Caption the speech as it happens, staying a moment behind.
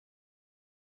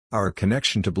Our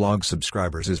connection to blog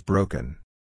subscribers is broken.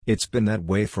 It's been that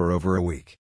way for over a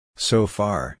week. So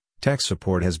far, tech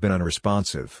support has been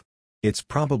unresponsive. It's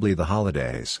probably the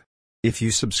holidays. If you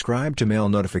subscribe to mail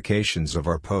notifications of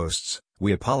our posts,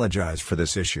 we apologize for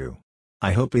this issue.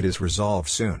 I hope it is resolved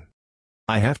soon.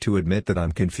 I have to admit that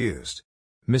I'm confused.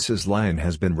 Mrs. Lyon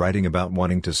has been writing about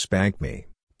wanting to spank me,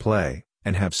 play,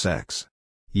 and have sex.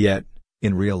 Yet,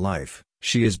 in real life,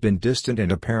 she has been distant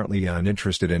and apparently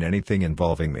uninterested in anything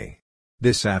involving me.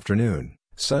 This afternoon,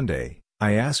 Sunday,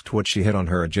 I asked what she had on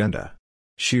her agenda.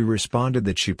 She responded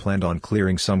that she planned on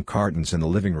clearing some cartons in the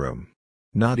living room.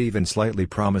 Not even slightly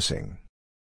promising.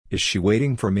 Is she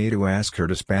waiting for me to ask her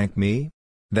to spank me?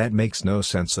 That makes no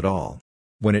sense at all.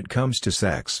 When it comes to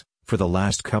sex, for the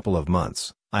last couple of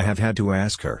months, I have had to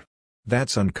ask her.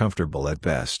 That's uncomfortable at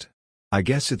best. I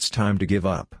guess it's time to give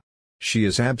up. She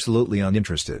is absolutely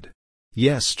uninterested.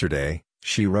 Yesterday,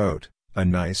 she wrote, a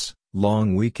nice,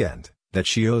 long weekend, that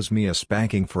she owes me a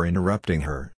spanking for interrupting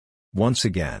her. Once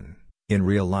again, in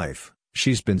real life,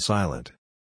 she's been silent.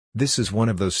 This is one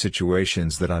of those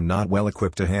situations that I'm not well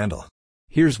equipped to handle.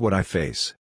 Here's what I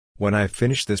face. When I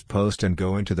finish this post and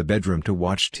go into the bedroom to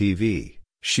watch TV,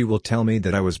 she will tell me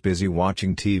that I was busy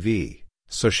watching TV,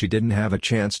 so she didn't have a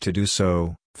chance to do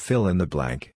so, fill in the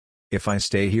blank. If I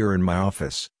stay here in my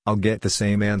office, I'll get the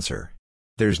same answer.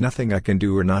 There's nothing I can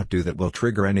do or not do that will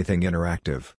trigger anything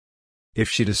interactive. If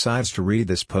she decides to read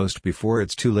this post before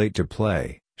it's too late to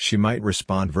play, she might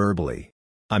respond verbally.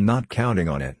 I'm not counting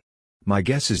on it. My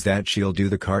guess is that she'll do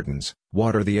the cartons,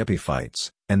 water the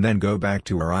epiphytes, and then go back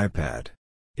to her iPad.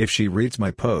 If she reads my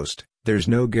post, there's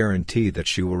no guarantee that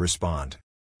she will respond.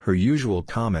 Her usual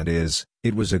comment is,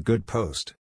 "It was a good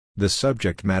post." The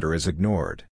subject matter is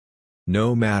ignored.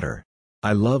 No matter.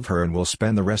 I love her and will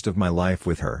spend the rest of my life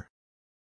with her.